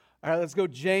All right, let's go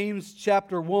James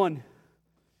chapter 1.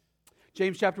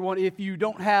 James chapter 1. If you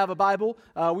don't have a Bible,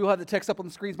 we will have the text up on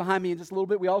the screens behind me in just a little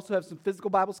bit. We also have some physical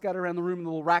Bibles scattered around the room in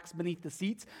the little racks beneath the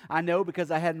seats. I know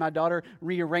because I had my daughter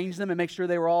rearrange them and make sure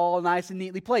they were all nice and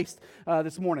neatly placed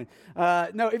this morning.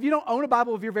 No, if you don't own a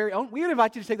Bible of your very own, we would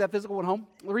invite you to take that physical one home.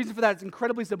 The reason for that is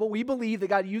incredibly simple. We believe that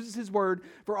God uses His Word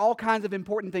for all kinds of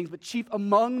important things, but chief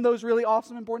among those really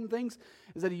awesome important things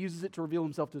is that He uses it to reveal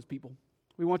Himself to His people.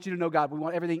 We want you to know God. We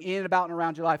want everything in and about and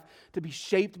around your life to be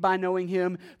shaped by knowing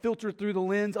Him, filtered through the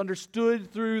lens,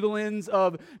 understood through the lens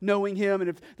of knowing Him. And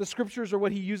if the Scriptures are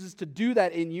what He uses to do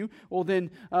that in you, well then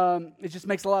it just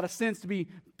makes a lot of sense to be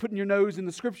putting your nose in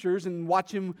the Scriptures and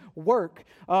watch Him work.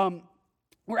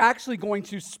 We're actually going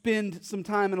to spend some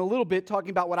time in a little bit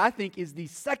talking about what I think is the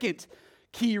second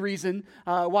key reason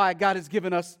why God has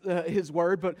given us His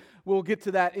Word, but we'll get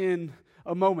to that in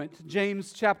a moment.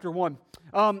 James chapter 1.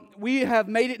 We have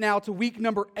made it now to week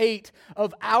number 8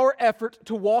 of our effort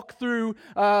to walk through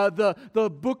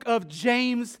the book of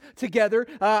James together.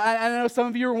 I know some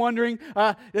of you are wondering,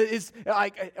 are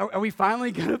we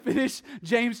finally going to finish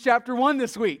James chapter 1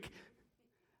 this week?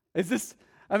 We've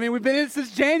been in it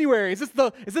since January. Is this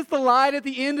the light at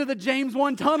the end of the James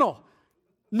 1 tunnel?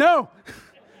 No,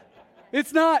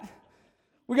 it's not.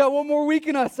 We got one more week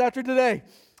in us after today.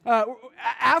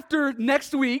 After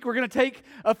next week, we're going to take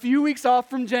a few weeks off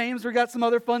from James. We've got some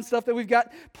other fun stuff that we've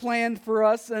got planned for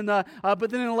us. But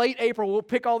then in late April, we'll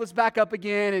pick all this back up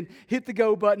again and hit the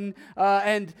go button.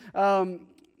 And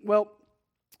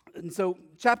so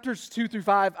chapters 2 through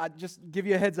 5, I just give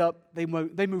you a heads up, they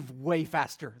move way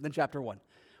faster than chapter 1.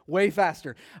 Way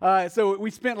faster. So we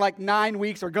spent like 9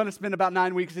 weeks, or going to spend about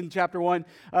 9 weeks in chapter 1.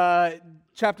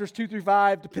 Chapters 2 through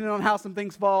 5, depending on how some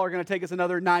things fall, are going to take us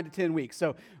another 9 to 10 weeks.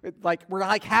 So we're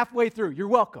like halfway through. You're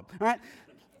welcome. All right?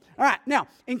 All right. Now,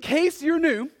 in case you're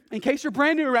new, in case you're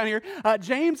brand new around here,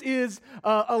 James is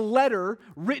a letter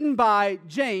written by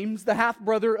James, the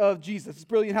half-brother of Jesus. It's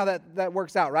brilliant how that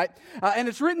works out, right? And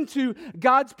it's written to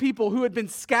God's people who had been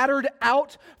scattered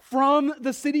out from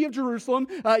the city of Jerusalem.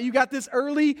 You got this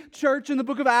early church in the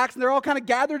book of Acts, and they're all kind of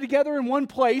gathered together in one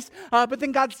place, but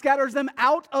then God scatters them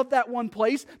out of that one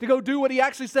place to go do what He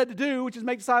actually said to do, which is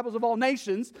make disciples of all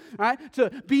nations, right? To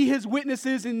be His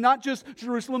witnesses in not just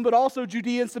Jerusalem, but also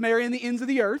Judea and Samaria and the ends of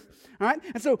the earth, all right?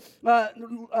 And so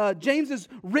James is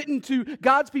written to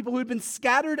God's people who had been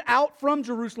scattered out from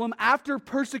Jerusalem after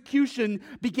persecution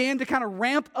began to kind of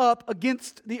ramp up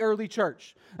against the early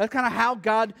church. That's kind of how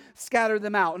God scattered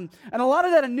them out. And a lot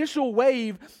of that initial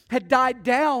wave had died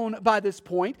down by this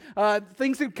point.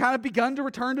 Things had kind of begun to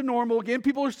return to normal again.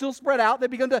 People are still spread out. They've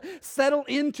begun to settle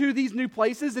into these new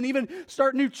places and even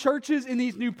start new churches in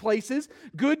these new places.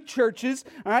 Good churches,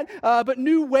 all right? But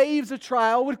new waves of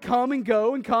trial would come and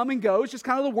go and come and go. It's just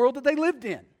kind of the world that they lived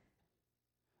in.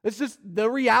 It's just the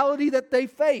reality that they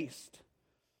faced.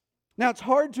 Now, it's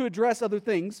hard to address other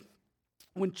things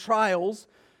when trials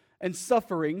and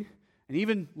suffering and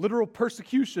even literal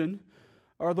persecution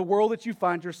are the world that you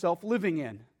find yourself living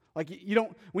in. Like you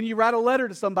don't, when you write a letter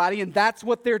to somebody and that's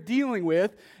what they're dealing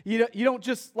with, you don't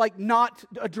just not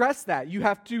address that. You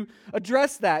have to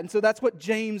address that. And so that's what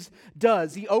James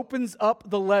does. He opens up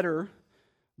the letter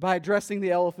by addressing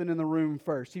the elephant in the room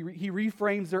first. He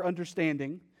reframes their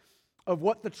understanding of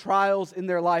what the trials in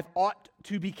their life ought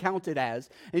to be counted as.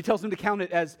 And he tells them to count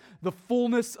it as the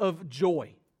fullness of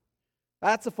joy.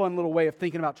 That's a fun little way of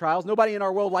thinking about trials. Nobody in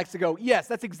our world likes to go, yes,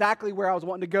 that's exactly where I was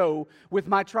wanting to go with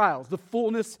my trials, the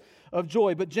fullness of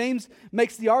joy. But James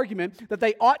makes the argument that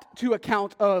they ought to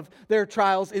account of their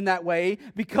trials in that way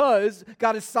because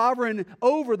God is sovereign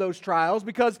over those trials,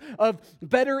 because of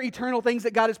better eternal things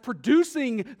that God is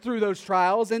producing through those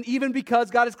trials, and even because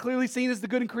God is clearly seen as the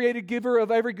good and created giver of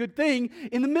every good thing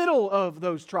in the middle of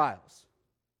those trials.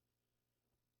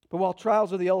 But while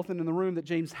trials are the elephant in the room that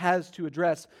James has to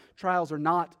address, trials are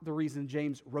not the reason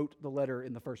James wrote the letter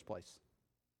in the first place.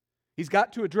 He's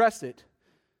got to address it,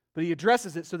 but he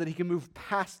addresses it so that he can move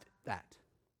past that.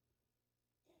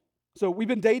 So we've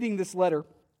been dating this letter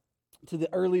to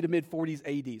the early to mid-40s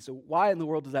AD. So why in the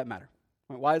world does that matter?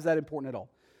 Why is that important at all?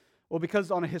 Well,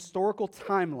 because on a historical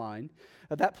timeline,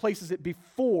 that places it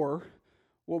before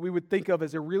what we would think of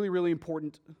as a really, really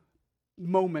important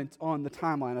moment on the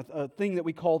timeline, a thing that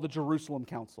we call the Jerusalem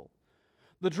Council.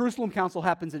 The Jerusalem Council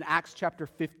happens in Acts chapter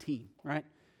 15, right?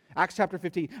 Acts chapter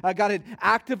 15. God had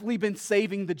actively been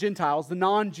saving the Gentiles, the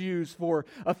non-Jews, for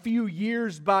a few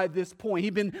years by this point.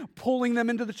 He'd been pulling them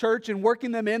into the church and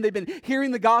working them in. They've been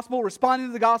hearing the gospel, responding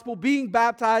to the gospel, being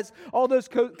baptized, all those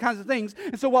kinds of things.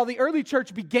 And so while the early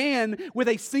church began with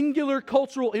a singular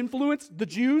cultural influence, the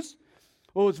Jews,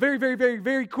 Well, it's very, very, very,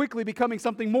 very quickly becoming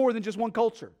something more than just one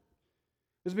culture.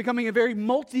 It's becoming a very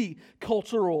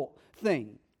multicultural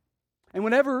thing. And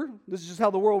whenever, this is just how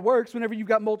the world works, whenever you've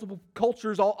got multiple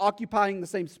cultures all occupying the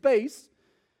same space,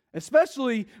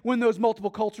 especially when those multiple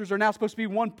cultures are now supposed to be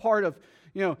one part of,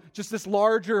 just this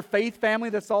larger faith family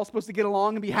that's all supposed to get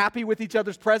along and be happy with each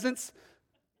other's presence.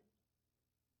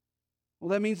 Well,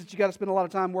 that means that you got to spend a lot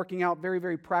of time working out very,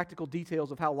 very practical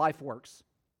details of how life works.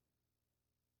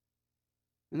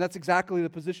 And that's exactly the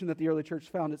position that the early church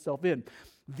found itself in.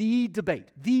 The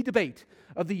debate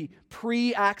of the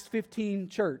pre-Acts 15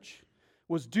 church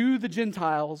was, do the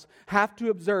Gentiles have to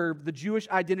observe the Jewish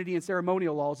identity and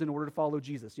ceremonial laws in order to follow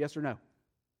Jesus? Yes or no?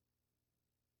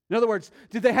 In other words,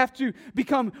 did they have to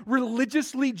become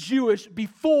religiously Jewish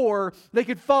before they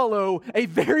could follow a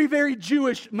very, very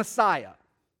Jewish Messiah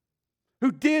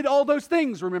who did all those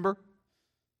things, remember?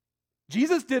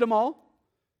 Jesus did them all.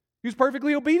 He was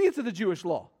perfectly obedient to the Jewish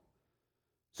law.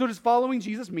 So does following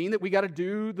Jesus mean that we got to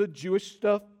do the Jewish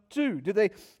stuff too? Did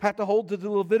they have to hold to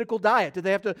the Levitical diet? Did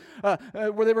they have to,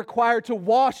 were they required to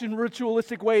wash in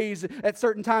ritualistic ways at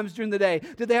certain times during the day?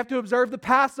 Did they have to observe the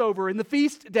Passover and the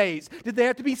feast days? Did they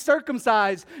have to be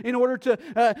circumcised in order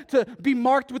to be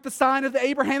marked with the sign of the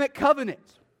Abrahamic covenant?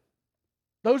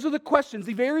 Those are the questions,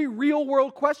 the very real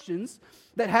world questions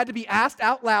that had to be asked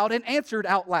out loud and answered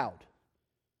out loud.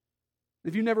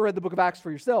 If you've never read the book of Acts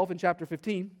for yourself, in chapter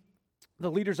 15,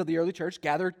 the leaders of the early church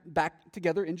gathered back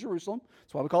together in Jerusalem.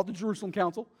 That's why we call it the Jerusalem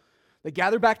Council. They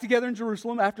gather back together in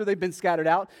Jerusalem after they've been scattered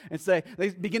out and they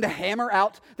begin to hammer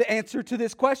out the answer to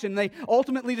this question. They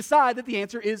ultimately decide that the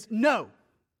answer is no.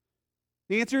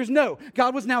 The answer is no.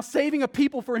 God was now saving a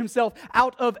people for himself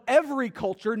out of every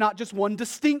culture, not just one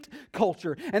distinct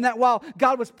culture. And that while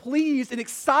God was pleased and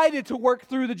excited to work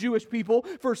through the Jewish people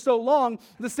for so long,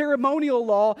 the ceremonial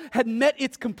law had met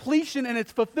its completion and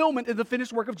its fulfillment in the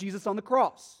finished work of Jesus on the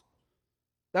cross.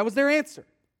 That was their answer.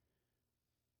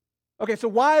 Okay, so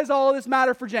why does all of this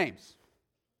matter for James?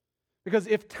 Because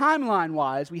if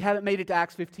timeline-wise we haven't made it to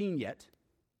Acts 15 yet,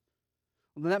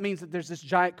 well, then that means that there's this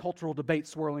giant cultural debate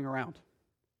swirling around.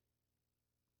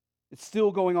 It's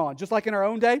still going on. Just like in our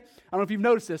own day, I don't know if you've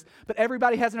noticed this, but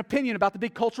everybody has an opinion about the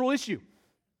big cultural issue.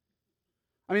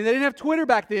 I mean, they didn't have Twitter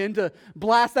back then to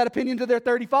blast that opinion to their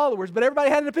 30 followers, but everybody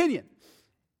had an opinion.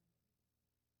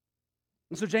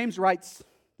 And so James writes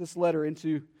this letter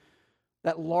into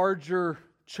that larger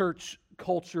church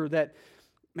culture that,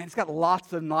 man, it's got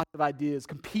lots and lots of ideas,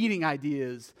 competing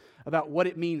ideas about what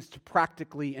it means to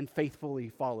practically and faithfully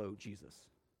follow Jesus.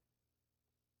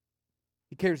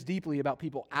 He cares deeply about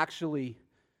people actually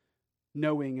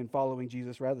knowing and following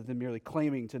Jesus rather than merely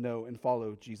claiming to know and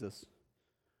follow Jesus.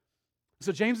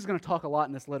 So James is going to talk a lot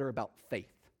in this letter about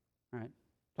faith, all right?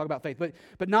 Talk about faith,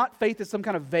 but not faith as some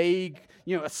kind of vague,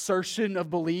 assertion of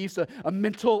beliefs, a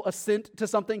mental assent to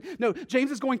something. No,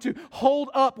 James is going to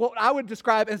hold up what I would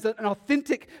describe as an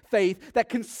authentic faith that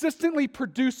consistently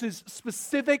produces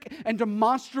specific and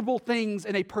demonstrable things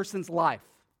in a person's life.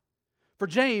 For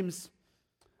James,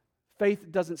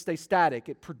 faith doesn't stay static.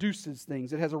 It produces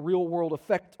things. It has a real-world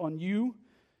effect on you.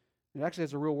 It actually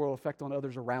has a real-world effect on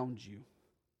others around you.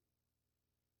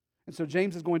 And so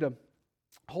James is going to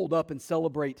hold up and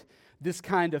celebrate this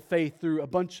kind of faith through a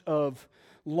bunch of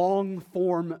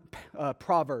long-form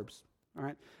proverbs. All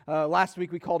right. Last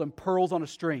week we called them pearls on a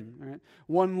string. All right.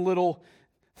 One little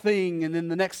thing, and then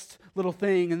the next little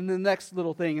thing, and then the next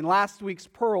little thing. And last week's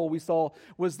pearl we saw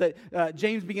was that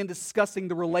James began discussing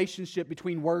the relationship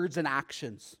between words and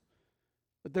actions.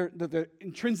 That they're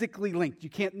intrinsically linked. You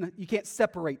can't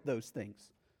separate those things.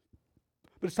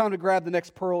 But it's time to grab the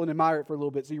next pearl and admire it for a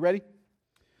little bit. So you ready?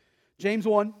 James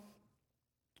 1,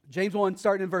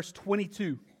 starting in verse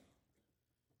 22.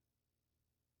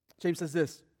 James says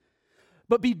this,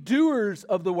 "But be doers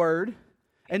of the word,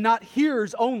 and not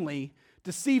hearers only,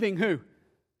 deceiving" who?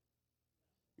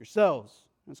 Yourselves.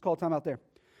 Let's call time out there.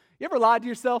 You ever lied to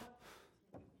yourself?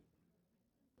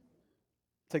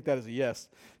 Take that as a yes.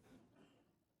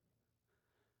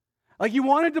 Like you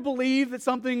wanted to believe that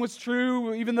something was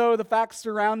true, even though the facts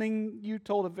surrounding you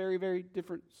told a very, very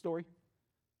different story.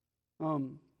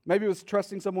 Maybe it was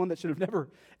trusting someone that should have never,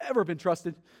 ever been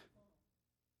trusted.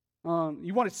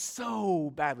 You wanted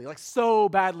so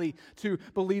badly to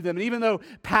believe them. And even though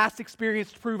past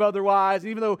experience proved otherwise, and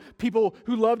even though people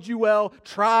who loved you well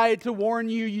tried to warn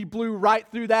you, you blew right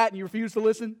through that and you refused to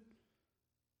listen.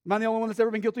 Am I the only one that's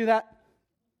ever been guilty of that?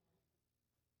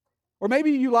 Or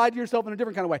maybe you lied to yourself in a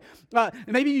different kind of way.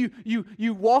 Maybe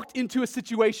you walked into a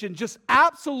situation just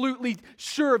absolutely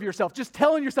sure of yourself, just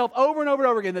telling yourself over and over and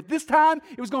over again that this time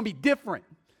it was going to be different.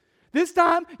 This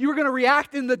time, you were going to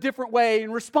react in the different way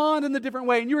and respond in the different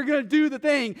way, and you were going to do the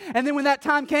thing. And then when that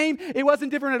time came, it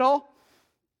wasn't different at all.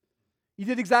 You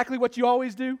did exactly what you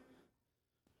always do.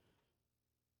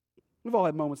 We've all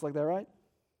had moments like that, right?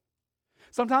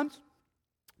 Sometimes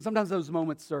those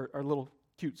moments are little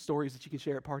cute stories that you can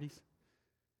share at parties.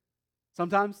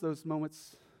 Sometimes those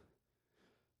moments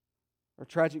are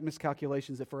tragic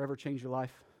miscalculations that forever change your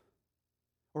life.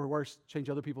 Or worse, change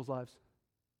other people's lives.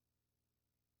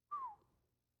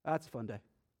 That's a fun day.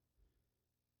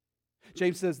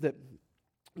 James says that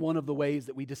one of the ways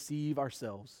that we deceive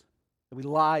ourselves, that we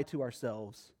lie to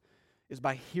ourselves, is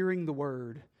by hearing the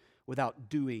word without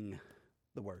doing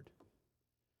the word.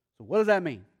 So what does that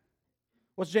mean?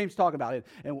 What's James talking about?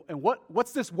 And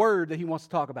what's this word that he wants to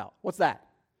talk about? What's that?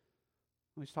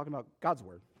 Well, he's talking about God's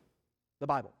word, the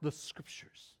Bible, the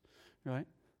scriptures, right?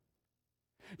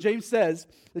 James says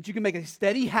that you can make a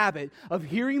steady habit of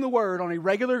hearing the word on a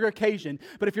regular occasion,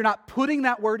 but if you're not putting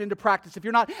that word into practice, if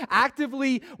you're not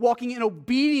actively walking in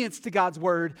obedience to God's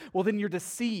word, well, then you're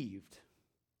deceived.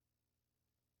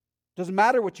 Doesn't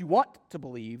matter what you want to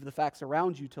believe, the facts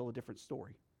around you tell a different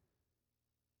story.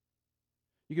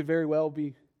 You could very well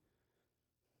be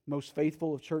most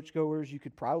faithful of churchgoers. You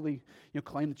could probably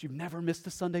claim that you've never missed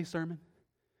a Sunday sermon,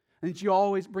 and that you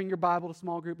always bring your Bible to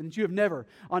small group, and that you have never,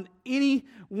 on any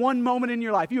one moment in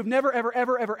your life, you have never, ever,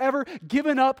 ever, ever, ever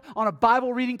given up on a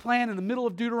Bible reading plan in the middle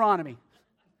of Deuteronomy.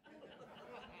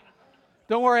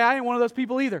 Don't worry, I ain't one of those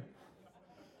people either.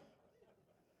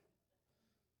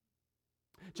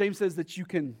 James says that you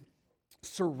can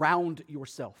surround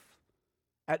yourself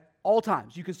at all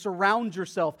times. You can surround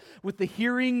yourself with the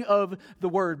hearing of the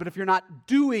word, but if you're not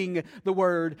doing the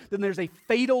word, then there's a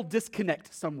fatal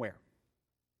disconnect somewhere.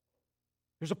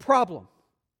 There's a problem.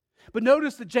 But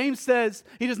notice that James says,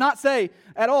 he does not say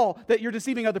at all that you're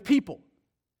deceiving other people.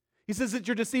 He says that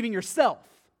you're deceiving yourself.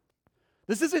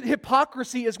 This isn't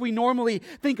hypocrisy as we normally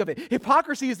think of it.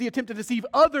 Hypocrisy is the attempt to deceive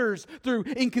others through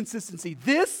inconsistency.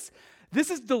 This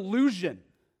is delusion.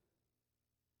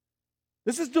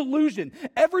 This is delusion.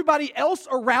 Everybody else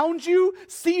around you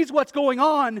sees what's going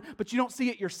on, but you don't see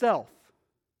it yourself.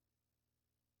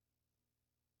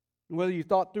 And whether you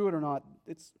thought through it or not,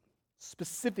 it's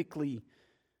specifically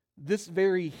this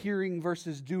very hearing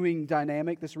versus doing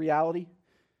dynamic, this reality,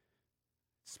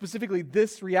 specifically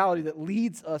this reality that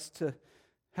leads us to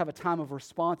have a time of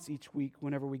response each week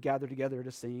whenever we gather together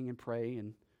to sing and pray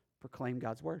and proclaim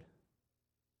God's word.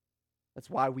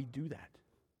 That's why we do that.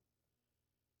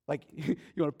 Like, you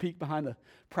want to peek behind the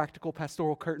practical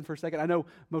pastoral curtain for a second? I know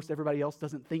most everybody else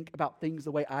doesn't think about things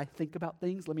the way I think about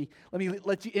things. Let me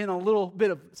let you in on a little bit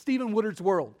of Stephen Woodard's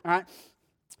world, all right?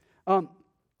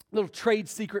 Little trade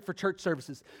secret for church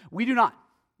services. We do not,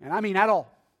 and I mean at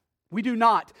all, we do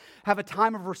not have a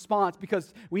time of response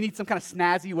because we need some kind of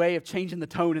snazzy way of changing the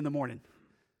tone in the morning.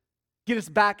 Get us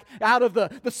back out of the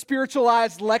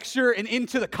spiritualized lecture and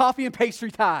into the coffee and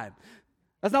pastry time.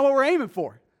 That's not what we're aiming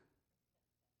for.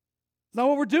 It's not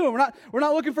what we're doing. We're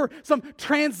not looking for some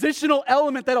transitional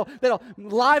element that'll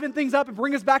liven things up and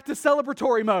bring us back to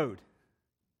celebratory mode.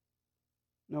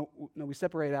 No, we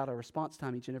separate out our response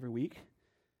time each and every week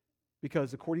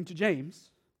because according to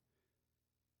James,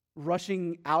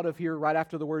 rushing out of here right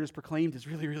after the word is proclaimed is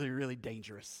really, really, really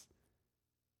dangerous.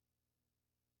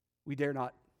 We dare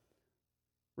not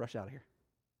rush out of here.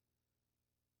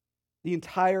 The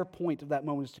entire point of that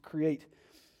moment is to create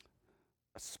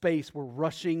a space where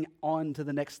rushing on to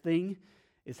the next thing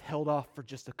is held off for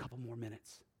just a couple more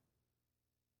minutes.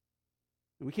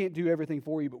 And we can't do everything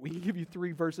for you, but we can give you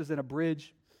 3 verses and a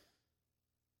bridge,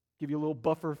 give you a little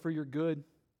buffer for your good.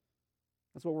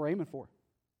 That's what we're aiming for.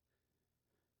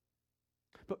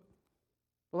 But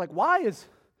like, why is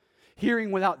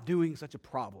hearing without doing such a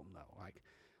problem, though?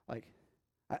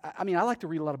 I like to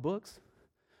read a lot of books.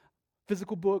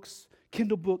 Physical books,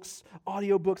 Kindle books,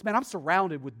 audio books. Man, I'm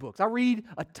surrounded with books. I read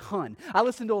a ton. I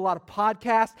listen to a lot of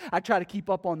podcasts. I try to keep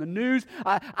up on the news.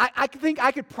 I think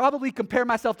I could probably compare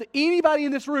myself to anybody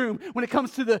in this room when it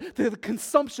comes to the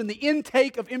consumption, the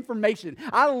intake of information.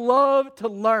 I love to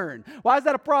learn. Why is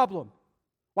that a problem?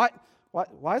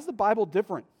 Why is the Bible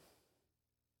different?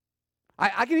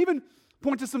 I can even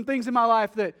point to some things in my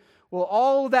life that, well,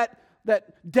 all of that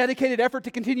dedicated effort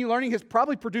to continue learning has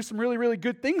probably produced some really, really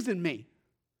good things in me.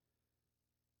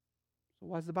 So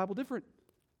why is the Bible different?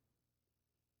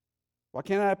 Why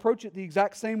can't I approach it the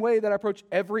exact same way that I approach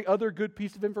every other good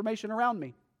piece of information around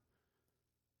me?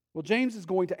 Well, James is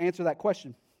going to answer that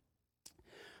question.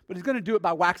 But he's going to do it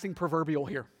by waxing proverbial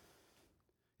here.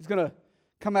 He's going to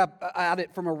come at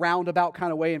it from a roundabout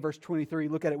kind of way in verse 23.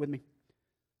 Look at it with me.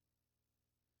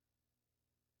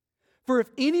 For if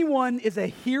anyone is a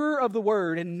hearer of the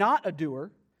word and not a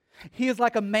doer, he is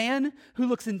like a man who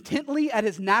looks intently at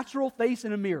his natural face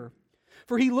in a mirror.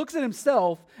 For he looks at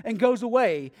himself and goes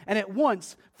away and at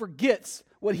once forgets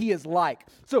what he is like.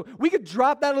 So we could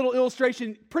drop that little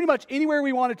illustration pretty much anywhere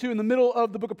we wanted to in the middle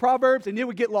of the book of Proverbs and it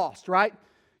would get lost, right?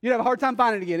 You'd have a hard time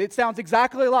finding it again. It sounds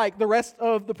exactly like the rest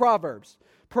of the Proverbs.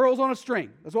 Pearls on a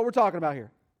string. That's what we're talking about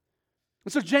here.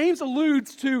 And so James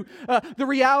alludes to the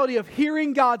reality of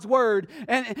hearing God's word,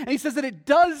 and he says that it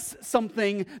does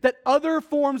something that other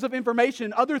forms of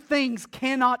information, other things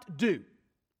cannot do.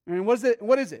 And what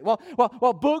is it?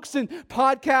 Well, books and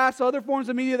podcasts, other forms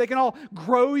of media, they can all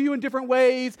grow you in different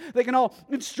ways. They can all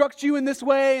instruct you in this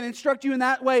way and instruct you in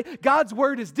that way. God's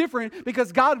word is different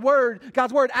because God's word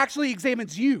actually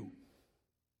examines you.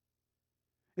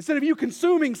 Instead of you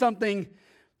consuming something,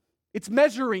 it's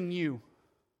measuring you.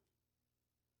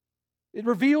 It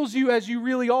reveals you as you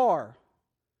really are.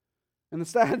 And the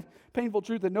sad, painful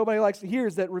truth that nobody likes to hear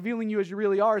is that revealing you as you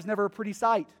really are is never a pretty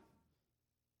sight.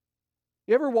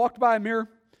 You ever walked by a mirror,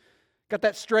 got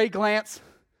that stray glance,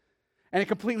 and it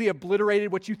completely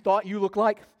obliterated what you thought you looked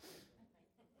like?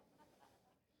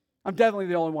 I'm definitely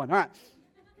the only one. All right.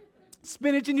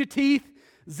 Spinach in your teeth,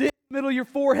 zit in the middle of your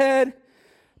forehead,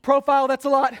 profile that's a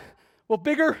lot,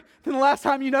 bigger than the last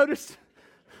time you noticed.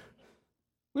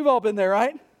 We've all been there,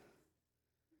 right?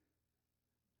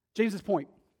 James's point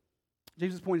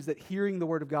is that hearing the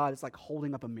word of God is like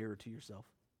holding up a mirror to yourself.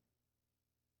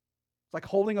 It's like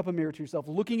holding up a mirror to yourself,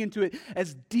 looking into it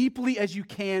as deeply as you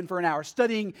can for an hour,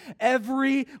 studying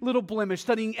every little blemish,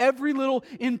 studying every little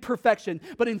imperfection.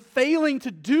 But in failing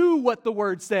to do what the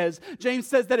word says, James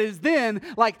says that it is then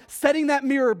like setting that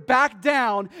mirror back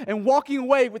down and walking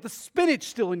away with the spinach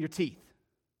still in your teeth.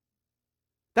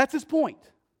 That's his point.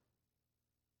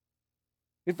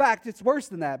 In fact, it's worse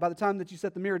than that. By the time that you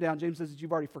set the mirror down, James says that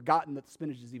you've already forgotten that the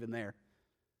spinach is even there.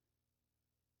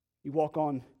 You walk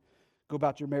on, go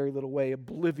about your merry little way,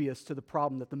 oblivious to the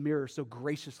problem that the mirror so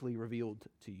graciously revealed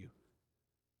to you.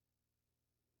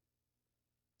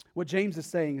 What James is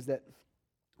saying is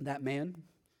that man,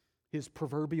 his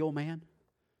proverbial man,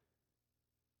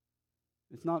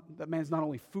 that man's not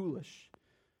only foolish,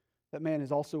 that man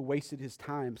has also wasted his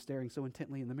time staring so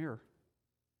intently in the mirror.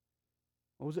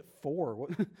 What was it for?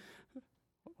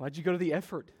 Why'd you go to the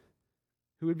effort?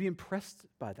 Who would be impressed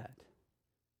by that?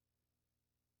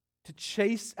 To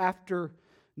chase after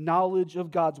knowledge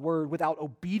of God's word without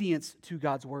obedience to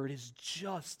God's word is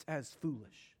just as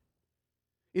foolish.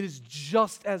 It is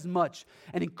just as much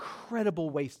an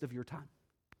incredible waste of your time.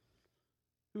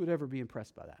 Who would ever be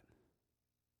impressed by that?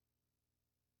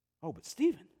 Oh, but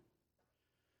Stephen,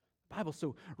 the Bible's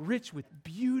so rich with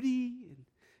beauty and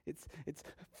it's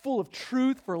full of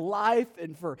truth for life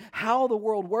and for how the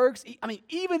world works. I mean,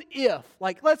 even if,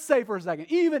 let's say for a second,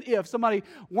 even if somebody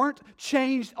weren't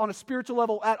changed on a spiritual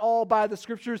level at all by the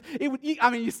scriptures,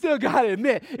 you still got to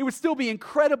admit, it would still be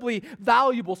incredibly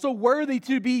valuable, so worthy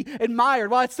to be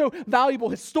admired. Well, it's so valuable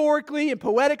historically and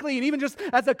poetically and even just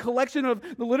as a collection of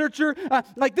the literature.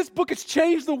 This book has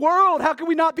changed the world. How can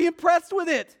we not be impressed with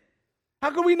it? How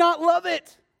can we not love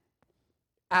it?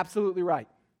 Absolutely right.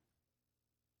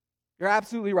 You're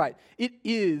absolutely right. It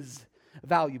is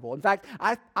valuable. In fact,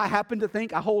 I happen to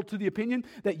think, I hold to the opinion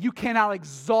that you cannot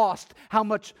exhaust how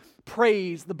much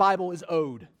praise the Bible is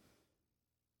owed.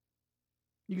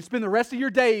 You can spend the rest of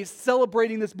your days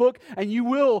celebrating this book, and you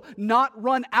will not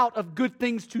run out of good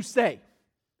things to say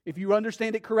if you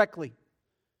understand it correctly.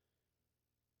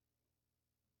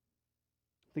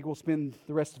 I think we'll spend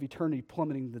the rest of eternity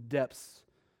plummeting the depths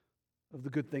of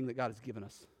the good thing that God has given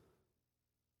us.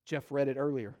 Jeff read it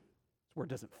earlier. Where it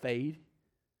doesn't fade.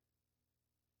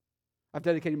 I've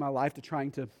dedicated my life to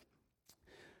trying to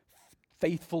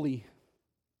faithfully,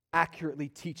 accurately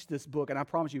teach this book, and I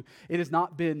promise you, it has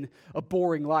not been a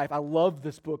boring life. I love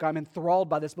this book. I'm enthralled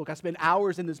by this book. I spend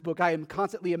hours in this book. I am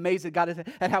constantly amazed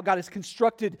at how God has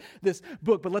constructed this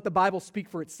book, but let the Bible speak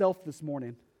for itself this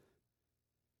morning.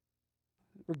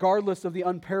 Regardless of the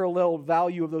unparalleled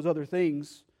value of those other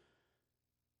things,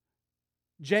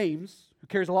 James, who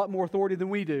carries a lot more authority than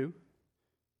we do,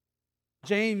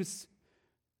 James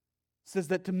says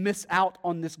that to miss out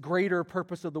on this greater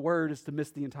purpose of the word is to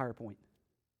miss the entire point.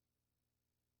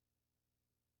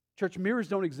 Church, mirrors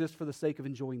don't exist for the sake of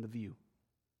enjoying the view.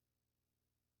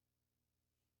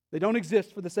 They don't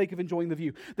exist for the sake of enjoying the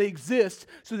view. They exist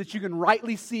so that you can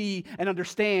rightly see and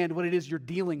understand what it is you're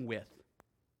dealing with.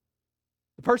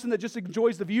 The person that just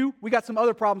enjoys the view, we got some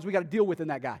other problems we got to deal with in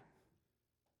that guy.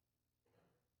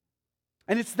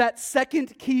 And it's that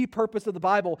second key purpose of the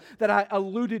Bible that I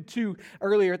alluded to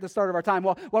earlier at the start of our time.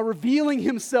 While revealing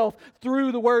himself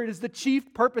through the Word is the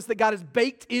chief purpose that God has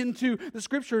baked into the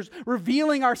Scriptures,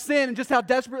 revealing our sin and just how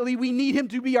desperately we need him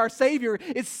to be our Savior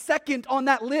is second on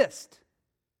that list.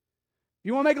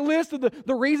 You want to make a list of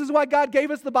the reasons why God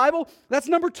gave us the Bible? That's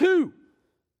number 2.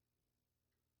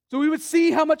 So we would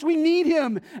see how much we need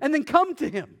him and then come to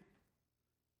him.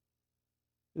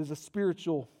 It is a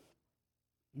spiritual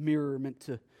mirror meant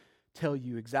to tell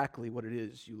you exactly what it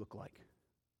is you look like.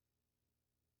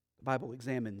 The Bible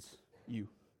examines you.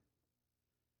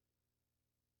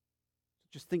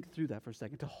 Just think through that for a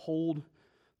second. To hold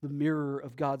the mirror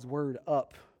of God's Word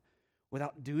up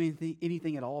without doing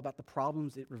anything at all about the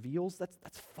problems it reveals, that's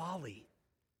folly.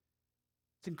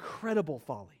 It's incredible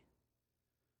folly.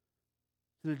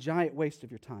 It's a giant waste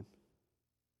of your time.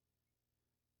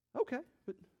 Okay,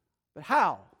 but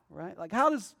how, right? Like how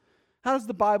does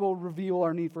the Bible reveal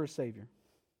our need for a Savior?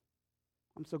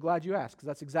 I'm so glad you asked, because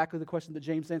that's exactly the question that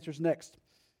James answers next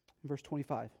in verse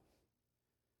 25.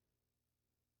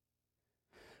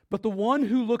 But the one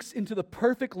who looks into the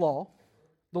perfect law,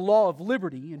 the law of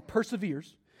liberty, and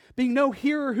perseveres, being no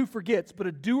hearer who forgets, but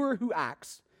a doer who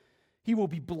acts, he will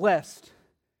be blessed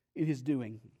in his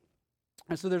doing.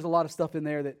 And so there's a lot of stuff in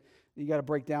there that you got to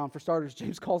break down. For starters,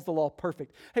 James calls the law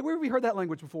perfect. Hey, where have we heard that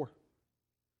language before?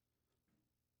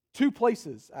 2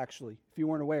 places, actually, if you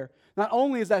weren't aware. Not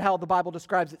only is that how the Bible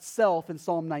describes itself in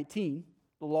Psalm 19,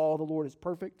 the law of the Lord is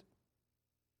perfect,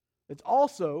 it's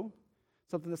also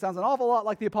something that sounds an awful lot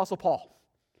like the Apostle Paul.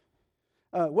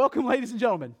 Welcome, ladies and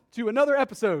gentlemen, to another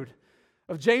episode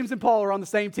of James and Paul are on the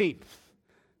same team.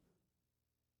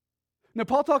 Now,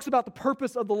 Paul talks about the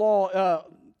purpose of the law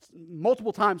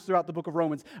multiple times throughout the book of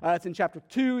Romans. It's in chapter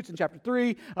 2, it's in chapter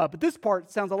 3, but this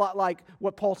part sounds a lot like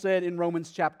what Paul said in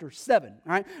Romans chapter 7.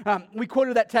 All right? We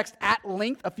quoted that text at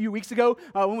length a few weeks ago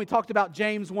when we talked about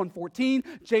James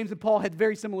 1:14. James and Paul had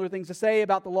very similar things to say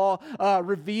about the law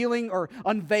revealing or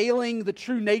unveiling the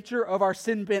true nature of our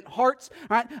sin-bent hearts.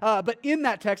 All right? But in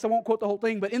that text, I won't quote the whole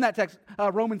thing, but in that text,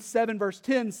 Romans 7 verse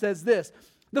 10 says this: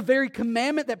 the very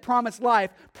commandment that promised life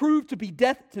proved to be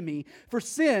death to me, for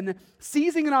sin,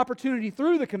 seizing an opportunity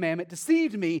through the commandment,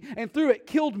 deceived me, and through it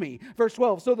killed me. Verse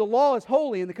 12, so the law is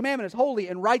holy, and the commandment is holy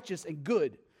and righteous and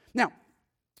good. Now,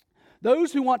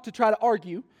 those who want to try to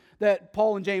argue that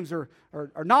Paul and James are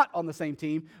not on the same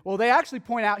team, well, they actually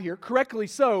point out here, correctly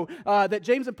so, that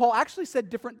James and Paul actually said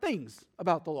different things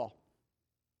about the law.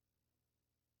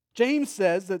 James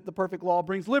says that the perfect law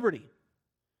brings liberty,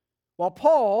 while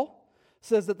Paul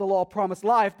says that the law promised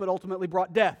life but ultimately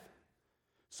brought death.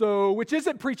 So which is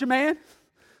it, preacher man?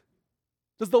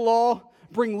 Does the law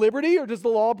bring liberty or does the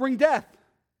law bring death?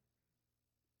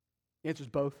 The answer is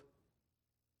both.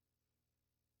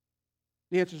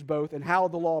 The answer is both. And how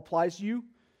the law applies to you,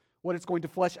 what it's going to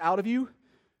flesh out of you,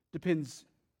 depends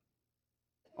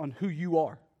on who you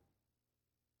are.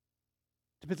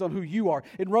 Depends on who you are.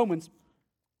 In Romans,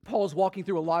 Paul is walking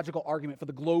through a logical argument for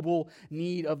the global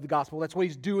need of the gospel. That's what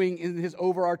he's doing in his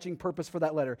overarching purpose for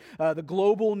that letter, the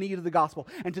global need of the gospel.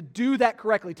 And to do that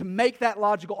correctly, to make that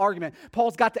logical argument,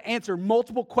 Paul's got to answer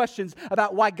multiple questions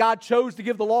about why God chose to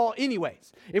give the law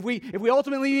anyways. If we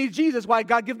ultimately need Jesus, why did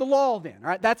God give the law then? All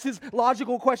right, that's his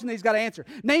logical question that he's got to answer.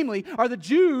 Namely, are the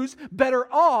Jews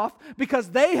better off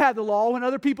because they had the law when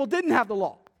other people didn't have the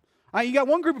law? You got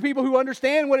one group of people who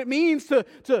understand what it means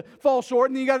to fall short,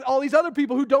 and then you got all these other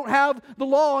people who don't have the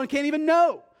law and can't even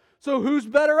know. So who's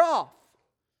better off?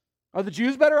 Are the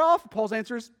Jews better off? Paul's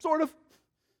answer is sort of,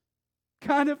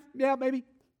 kind of, yeah, maybe.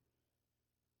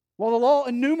 While the law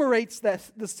enumerates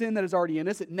the sin that is already in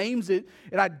us, it names it,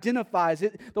 it identifies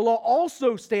it, the law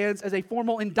also stands as a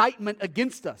formal indictment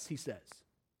against us, he says.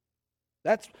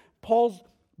 That's Paul's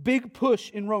big push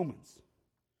in Romans.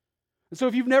 And so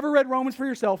if you've never read Romans for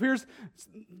yourself, here's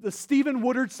the Stephen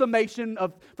Woodard summation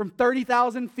from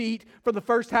 30,000 feet for the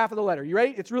first half of the letter. You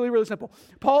ready? It's really, really simple.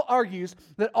 Paul argues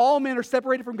that all men are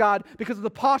separated from God because of the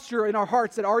posture in our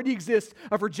hearts that already exists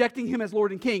of rejecting him as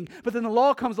Lord and King. But then the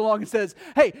law comes along and says,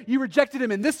 hey, you rejected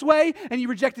him in this way, and you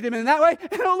rejected him in that way,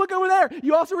 and oh, look over there,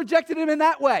 you also rejected him in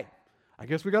that way. I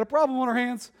guess we got a problem on our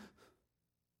hands.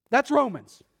 That's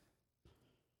Romans.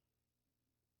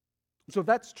 So if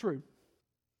that's true,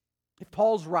 if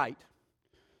Paul's right,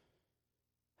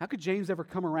 how could James ever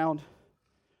come around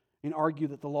and argue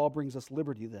that the law brings us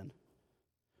liberty then?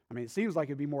 I mean, it seems like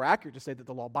it'd be more accurate to say that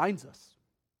the law binds us.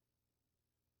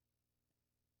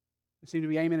 They seem to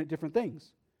be aiming at different things.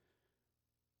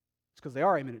 It's because they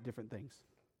are aiming at different things.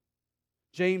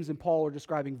 James and Paul are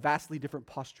describing vastly different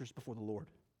postures before the Lord.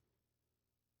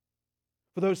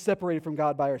 For those separated from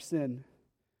God by our sin,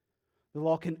 The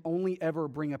law can only ever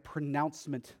bring a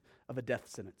pronouncement of a death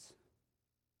sentence.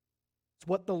 It's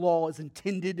what the law is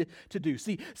intended to do.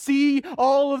 See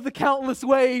all of the countless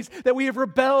ways that we have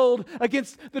rebelled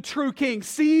against the true King.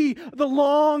 See the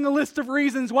long list of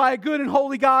reasons why a good and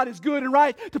holy God is good and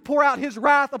right to pour out his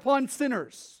wrath upon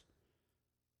sinners.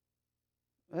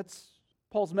 That's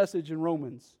Paul's message in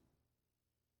Romans.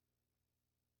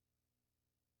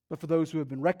 But for those who have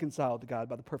been reconciled to God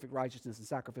by the perfect righteousness and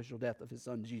sacrificial death of his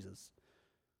Son Jesus,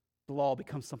 the law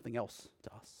becomes something else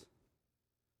to us.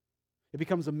 It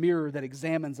becomes a mirror that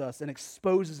examines us and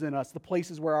exposes in us the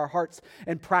places where our hearts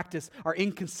and practice are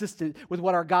inconsistent with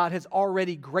what our God has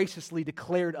already graciously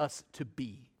declared us to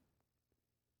be.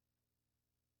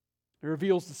 It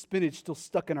reveals the spinach still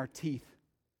stuck in our teeth,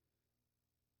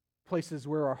 places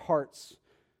where our hearts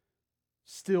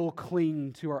still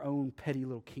cling to our own petty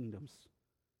little kingdoms.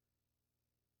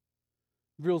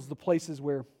 It reveals the places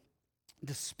where,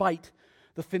 despite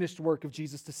the finished work of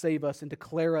Jesus to save us and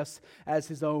declare us as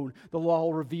his own, the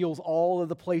law reveals all of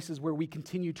the places where we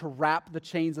continue to wrap the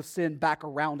chains of sin back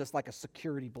around us like a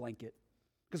security blanket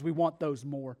because we want those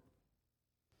more.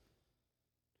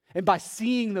 And by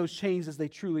seeing those chains as they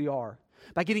truly are,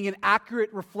 by getting an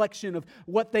accurate reflection of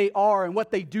what they are and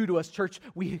what they do to us, church,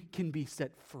 we can be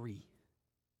set free.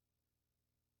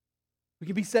 We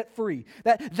can be set free.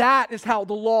 That is how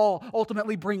the law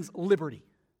ultimately brings liberty.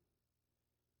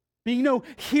 Being no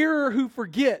hearer who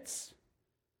forgets,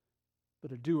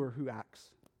 but a doer who acts.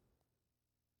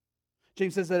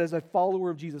 James says that as a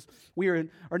follower of Jesus, we are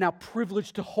now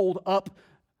privileged to hold up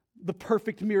the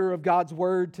perfect mirror of God's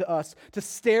word to us, to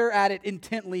stare at it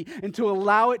intently and to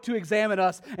allow it to examine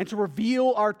us and to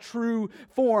reveal our true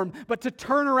form. But to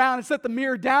turn around and set the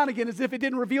mirror down again as if it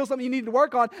didn't reveal something you needed to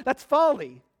work on, that's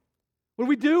folly. What are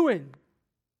we doing?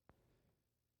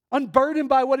 Unburdened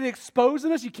by what it exposed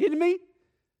in us? You kidding me?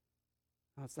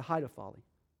 No, it's the height of folly.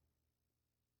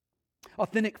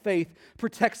 Authentic faith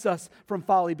protects us from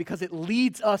folly because it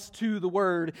leads us to the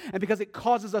Word and because it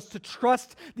causes us to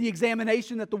trust the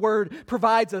examination that the Word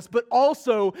provides us, but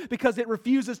also because it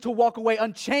refuses to walk away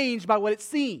unchanged by what it's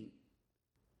seen.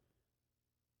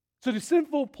 So do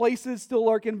sinful places still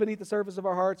lurking beneath the surface of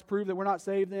our hearts prove that we're not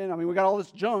saved then? I mean, we got all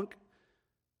this junk.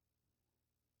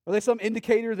 Are they some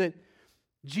indicator that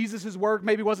Jesus' work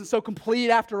maybe wasn't so complete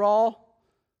after all?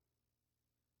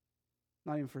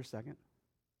 Not even for a second.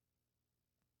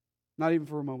 Not even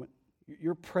for a moment.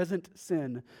 Your present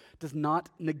sin does not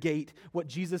negate what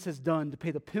Jesus has done to pay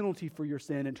the penalty for your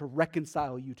sin and to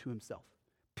reconcile you to himself.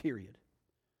 Period.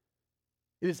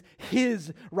 It is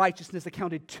his righteousness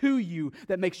accounted to you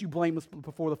that makes you blameless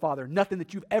before the Father. Nothing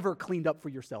that you've ever cleaned up for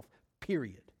yourself.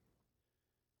 Period.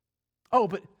 Oh,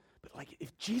 but like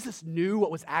if Jesus knew what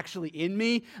was actually in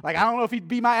me, like I don't know if he'd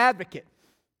be my advocate.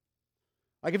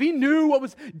 Like if he knew what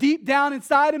was deep down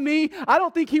inside of me, I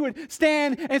don't think he would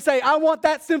stand and say, I want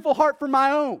that sinful heart for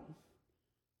my own.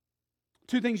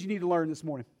 Two things you need to learn this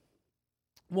morning.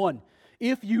 One,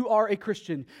 if you are a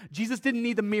Christian, Jesus didn't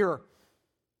need the mirror.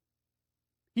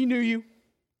 He knew you.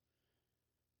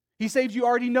 He saved you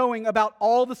already knowing about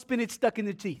all the spinach stuck in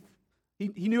the teeth.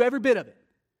 He knew every bit of it.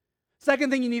 Second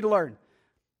thing you need to learn,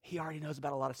 he already knows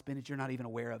about a lot of spinach you're not even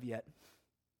aware of yet.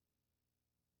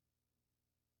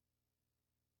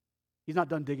 He's not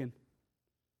done digging.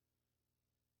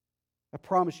 I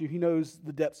promise you, he knows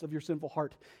the depths of your sinful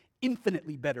heart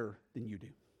infinitely better than you do.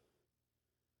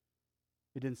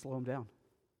 It didn't slow him down.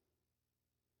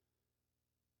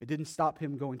 It didn't stop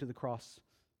him going to the cross.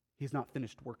 He's not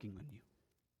finished working on you.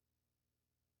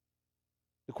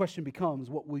 The question becomes,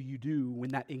 what will you do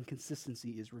when that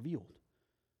inconsistency is revealed?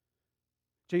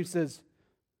 James says,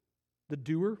 the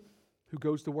doer who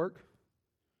goes to work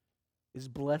is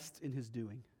blessed in his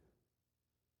doing.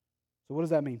 So what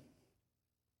does that mean?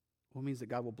 Well, it means that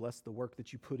God will bless the work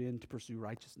that you put in to pursue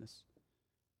righteousness.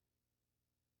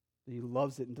 He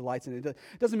loves it and delights in it. It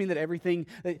doesn't mean that everything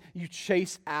that you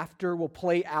chase after will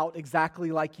play out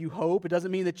exactly like you hope. It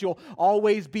doesn't mean that you'll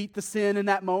always beat the sin in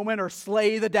that moment or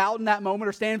slay the doubt in that moment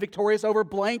or stand victorious over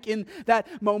blank in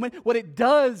that moment. What it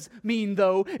does mean,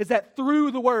 though, is that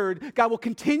through the Word, God will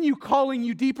continue calling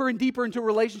you deeper and deeper into a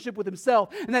relationship with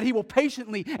himself, and that he will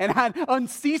patiently and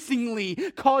unceasingly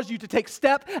cause you to take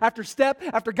step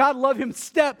after God love him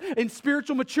step in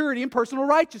spiritual maturity and personal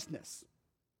righteousness.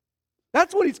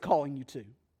 That's what he's calling you to.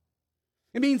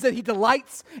 It means that he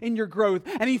delights in your growth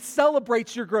and he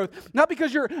celebrates your growth. Not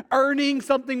because you're earning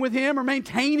something with him or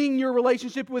maintaining your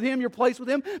relationship with him, your place with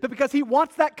him, but because he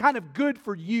wants that kind of good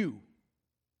for you.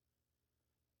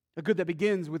 A good that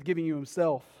begins with giving you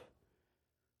himself,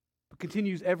 but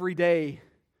continues every day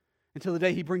until the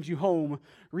day he brings you home,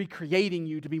 recreating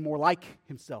you to be more like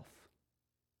himself.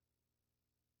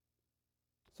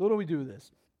 So what do we do with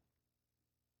this?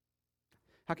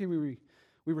 How can we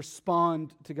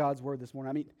respond to God's word this morning?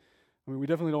 I mean, we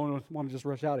definitely don't want to just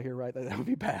rush out of here, right? That would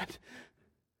be bad.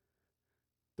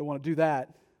 Don't want to do that.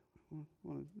 We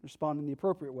want to respond in the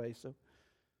appropriate way. So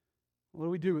what do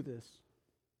we do with this?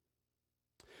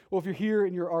 Well, if you're here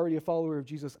and you're already a follower of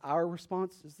Jesus, our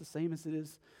response is the same as it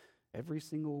is every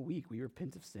single week. We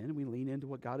repent of sin and we lean into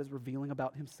what God is revealing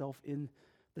about himself in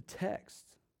the text.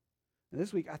 And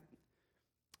this week,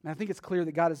 I think it's clear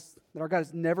that our God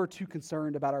is never too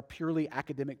concerned about our purely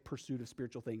academic pursuit of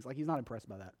spiritual things. Like, he's not impressed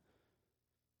by that.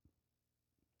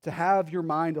 To have your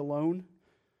mind alone,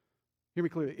 hear me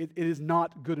clearly, it is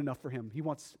not good enough for him. He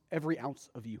wants every ounce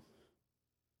of you.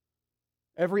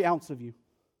 Every ounce of you.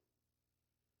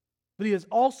 But he has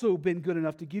also been good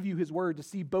enough to give you his word to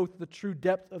see both the true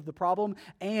depth of the problem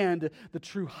and the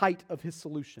true height of his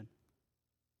solution.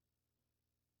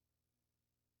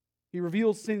 He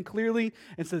reveals sin clearly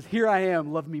and says, "Here I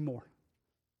am, love me more."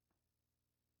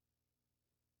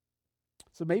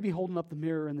 So maybe holding up the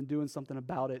mirror and then doing something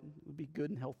about it would be good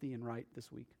and healthy and right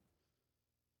this week.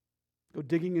 Go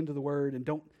digging into the word and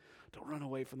don't run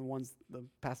away from the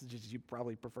passages you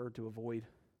probably prefer to avoid.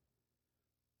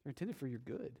 They're intended for your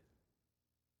good.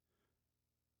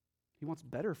 He wants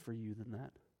better for you than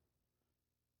that.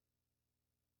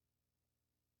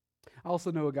 I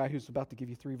also know a guy who's about to give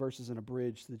you 3 verses and a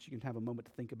bridge so that you can have a moment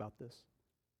to think about this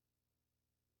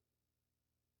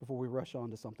before we rush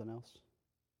on to something else.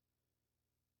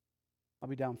 I'll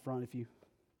be down front if you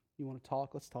want to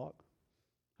talk. Let's talk.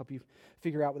 Help you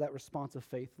figure out what that response of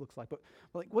faith looks like. But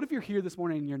like, what if you're here this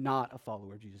morning and you're not a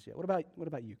follower of Jesus yet? What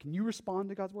about you? Can you respond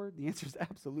to God's word? The answer is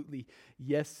absolutely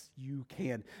yes, you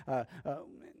can.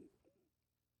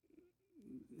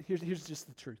 Here's just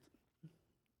the truth.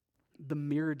 The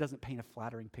mirror doesn't paint a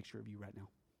flattering picture of you right now.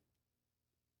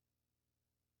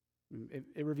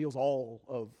 It reveals all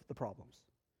of the problems.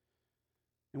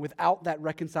 And without that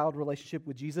reconciled relationship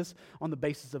with Jesus on the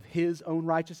basis of his own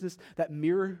righteousness, that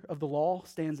mirror of the law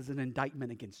stands as an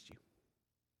indictment against you.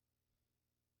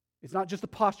 It's not just a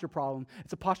posture problem.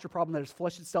 It's a posture problem that has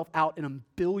fleshed itself out in a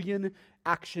billion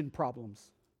action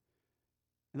problems.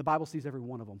 And the Bible sees every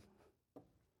one of them.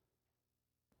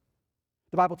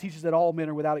 The Bible teaches that all men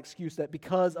are without excuse, that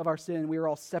because of our sin, we are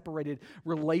all separated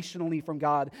relationally from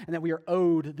God, and that we are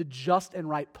owed the just and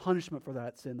right punishment for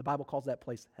that sin. The Bible calls that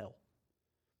place hell.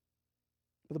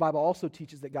 But the Bible also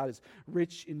teaches that God is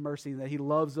rich in mercy, and that he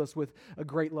loves us with a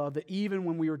great love, that even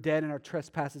when we were dead in our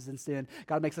trespasses and sin,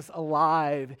 God makes us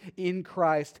alive in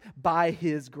Christ by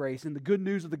his grace. And the good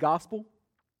news of the gospel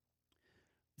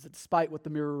is that despite what the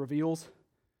mirror reveals,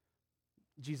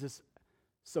 Jesus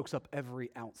soaks up every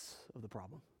ounce of the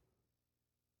problem.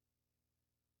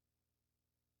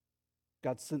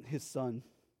 God sent his Son.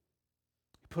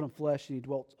 He put on flesh and he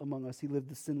dwelt among us. He lived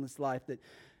the sinless life that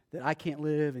I can't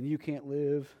live and you can't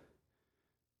live.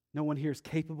 No one here is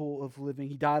capable of living.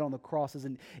 He died on the cross as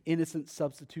an innocent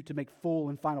substitute to make full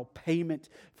and final payment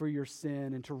for your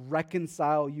sin and to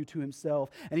reconcile you to himself.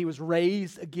 And he was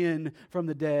raised again from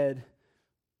the dead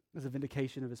as a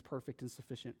vindication of his perfect and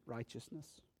sufficient righteousness.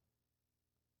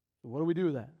 So what do we do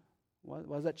with that? Why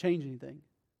does that change anything?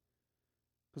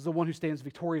 Because the one who stands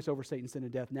victorious over Satan, sin,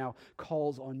 and death now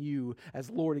calls on you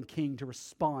as Lord and King to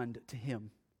respond to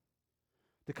him,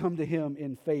 to come to him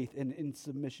in faith and in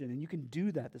submission. And you can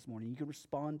do that this morning. You can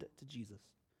respond to Jesus.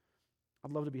 I'd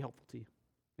love to be helpful to you.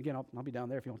 Again, I'll be down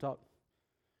there if you want to talk.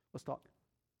 Let's talk.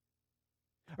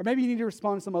 Or maybe you need to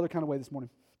respond in some other kind of way this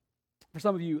morning. For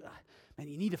some of you, man,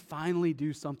 you need to finally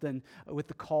do something with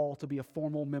the call to be a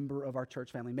formal member of our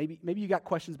church family. Maybe you got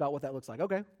questions about what that looks like.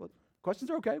 Okay, well, questions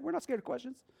are okay. We're not scared of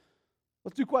questions.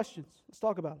 Let's do questions. Let's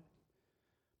talk about it.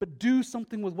 But do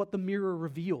something with what the mirror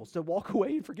reveals. To walk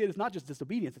away and forget is not just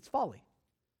disobedience, it's folly.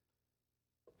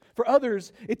 For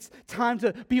others, it's time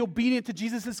to be obedient to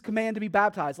Jesus' command to be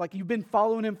baptized. Like you've been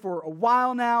following him for a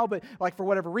while now, but like for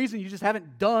whatever reason, you just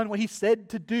haven't done what he said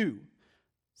to do.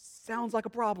 Sounds like a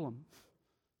problem.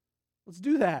 Let's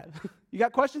do that. You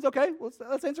got questions? Okay,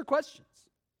 let's answer questions.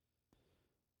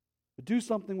 But do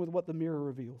something with what the mirror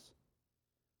reveals.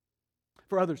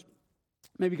 For others,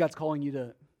 maybe God's calling you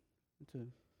to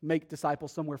make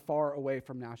disciples somewhere far away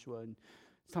from Nashua, and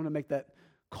it's time to make that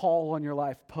call on your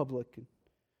life public. And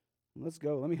let's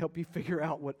go. Let me help you figure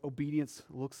out what obedience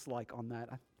looks like on that.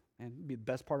 And it'd be the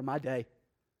best part of my day.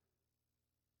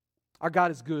 Our God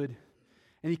is good,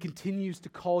 And he continues to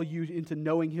call you into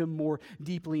knowing him more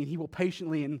deeply, and he will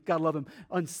patiently, and God love him,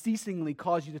 unceasingly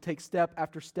cause you to take step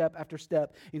after step after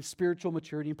step in spiritual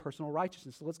maturity and personal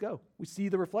righteousness. So let's go. We see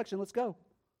the reflection. Let's go.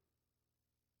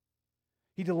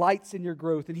 He delights in your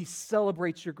growth, and he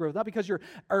celebrates your growth, not because you're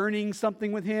earning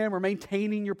something with him or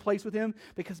maintaining your place with him,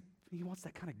 because he wants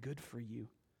that kind of good for you.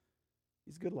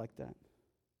 He's good like that.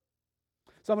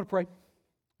 So I'm going to pray,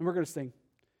 and we're going to sing.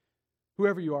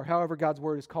 Whoever you are, however God's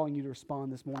word is calling you to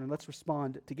respond this morning, let's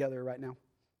respond together right now.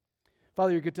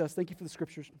 Father, you're good to us. Thank you for the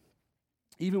scriptures.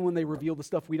 Even when they reveal the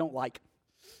stuff we don't like.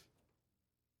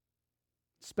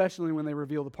 Especially when they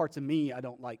reveal the parts of me I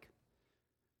don't like.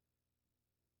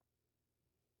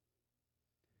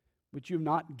 But you have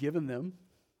not given them,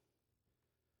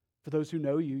 for those who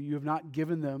know you, you have not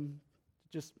given them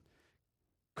to just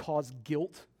cause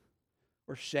guilt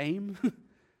or shame,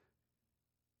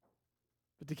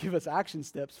 but to give us action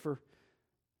steps for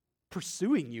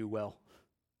pursuing you well.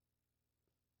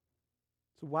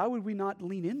 So why would we not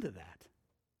lean into that?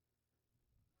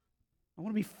 I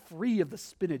want to be free of the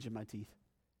spinach in my teeth.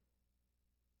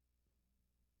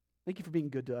 Thank you for being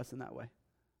good to us in that way.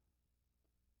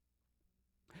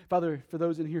 Father, for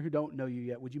those in here who don't know you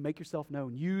yet, would you make yourself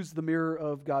known? Use the mirror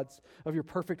of your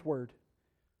perfect word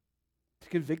to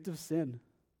convict of sin,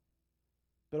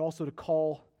 but also to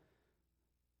call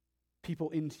people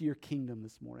into your kingdom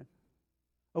this morning.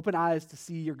 Open eyes to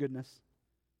see your goodness,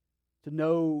 to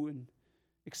know and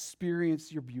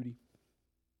experience your beauty.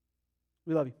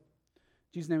 We love you.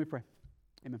 In Jesus' name we pray.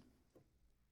 Amen.